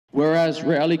Whereas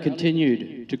rally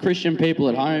continued to Christian people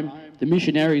at home, the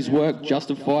missionaries' work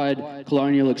justified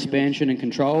colonial expansion and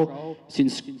control,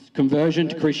 since conversion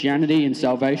to Christianity and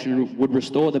salvation would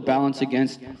restore the balance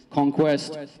against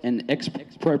conquest and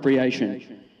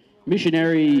expropriation.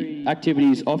 Missionary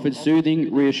activities offered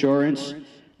soothing reassurance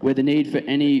where the need for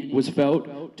any was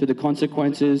felt to the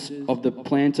consequences of the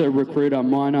planter, recruiter,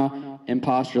 miner, and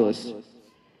pastoralist.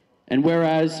 And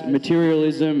whereas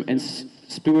materialism and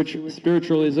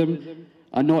spiritualism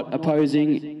are not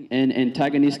opposing and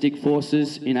antagonistic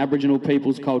forces in Aboriginal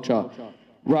people's culture,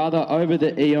 rather over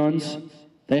the eons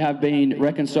they have been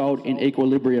reconciled in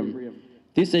equilibrium.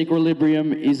 This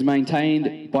equilibrium is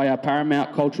maintained by our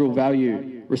paramount cultural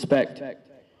value, respect.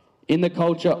 In the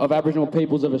culture of Aboriginal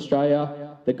peoples of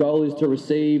Australia, the goal is to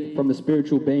receive from the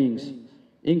spiritual beings.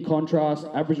 In contrast,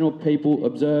 Aboriginal people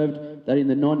observed that in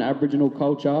the non-Aboriginal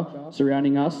culture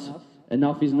surrounding us,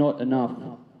 enough is not enough.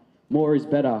 More is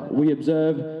better. We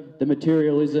observe the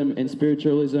materialism and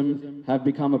spiritualism have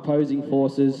become opposing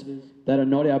forces that are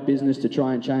not our business to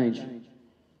try and change.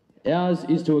 Ours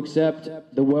is to accept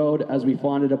the world as we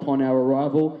find it upon our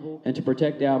arrival and to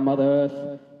protect our Mother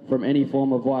Earth from any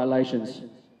form of violations.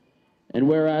 And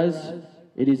whereas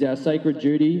it is our sacred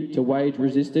duty to wage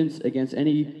resistance against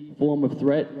any form of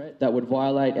threat that would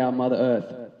violate our Mother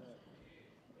Earth.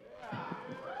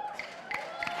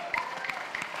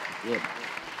 Yep.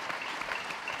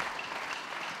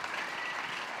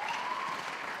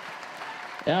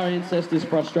 Our ancestors'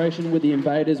 frustration with the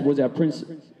invaders was our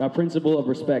principle of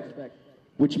respect,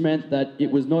 which meant that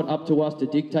it was not up to us to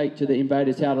dictate to the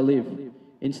invaders how to live.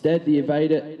 Instead, the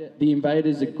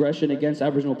invaders' aggression against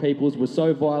Aboriginal peoples was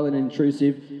so violent and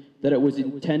intrusive that it was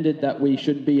intended that we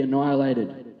should be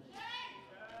annihilated.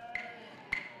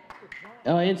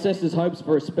 Our ancestors' hopes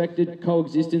for respected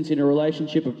coexistence in a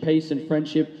relationship of peace and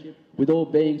friendship with all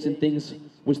beings and things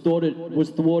was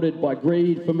thwarted by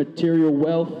greed for material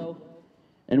wealth.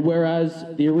 And whereas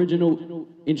the original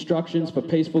instructions for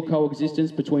peaceful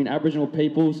coexistence between Aboriginal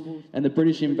peoples and the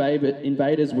British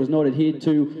invaders was not adhered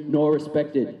to nor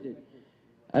respected.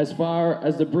 As far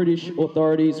as the British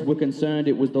authorities were concerned,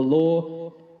 it was the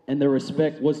law and the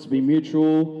respect was to be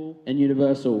mutual and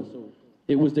universal.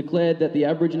 It was declared that the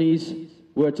Aborigines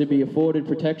were to be afforded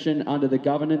protection under the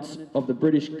governance of the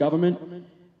British government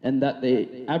and that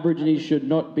the Aborigines should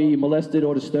not be molested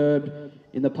or disturbed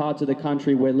in the parts of the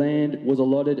country where land was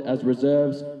allotted as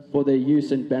reserves for their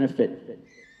use and benefit.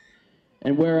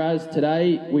 And whereas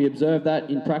today we observe that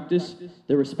in practice,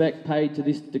 the respect paid to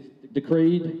this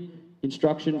decreed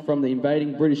instruction from the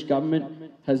invading British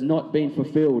government has not been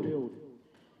fulfilled.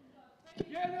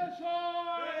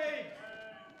 Genocide!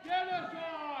 Genocide!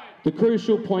 The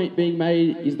crucial point being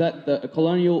made is that the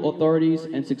colonial authorities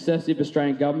and successive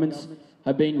Australian governments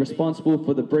have been responsible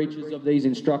for the breaches of these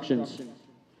instructions.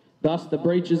 Thus, the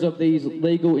breaches of these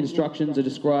legal instructions are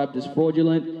described as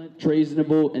fraudulent,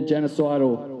 treasonable and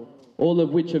genocidal, all of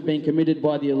which have been committed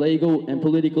by the illegal and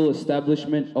political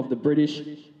establishment of the British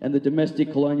and the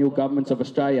domestic colonial governments of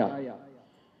Australia.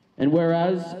 And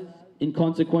whereas, in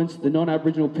consequence, the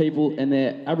non-Aboriginal people and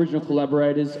their Aboriginal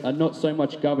collaborators are not so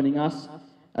much governing us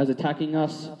as attacking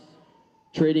us,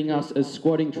 treating us as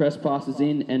squatting trespassers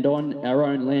in and on our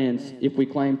own lands if we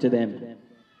claim to them.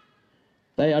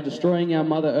 They are destroying our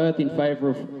Mother Earth in favour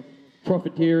of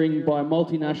profiteering by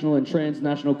multinational and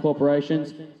transnational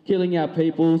corporations, killing our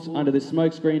peoples under the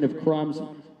smokescreen of crimes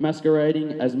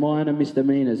masquerading as minor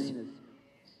misdemeanours.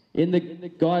 In the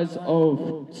guise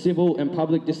of civil and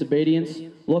public disobedience,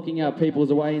 locking our peoples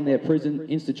away in their prison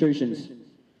institutions.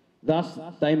 Thus,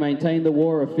 they maintain the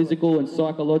war of physical and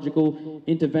psychological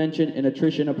intervention and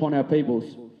attrition upon our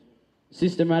peoples.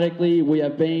 Systematically, we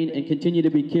have been and continue to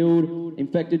be killed,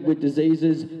 infected with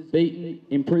diseases, beaten,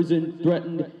 imprisoned,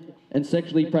 threatened, and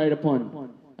sexually preyed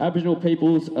upon. Aboriginal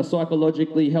peoples are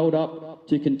psychologically held up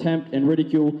to contempt and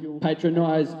ridicule,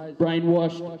 patronised,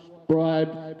 brainwashed,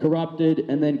 bribed, corrupted,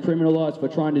 and then criminalised for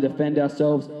trying to defend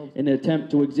ourselves in an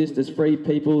attempt to exist as free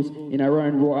peoples in our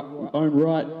own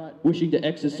right, wishing to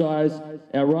exercise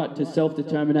our right to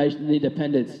self-determination and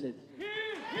independence.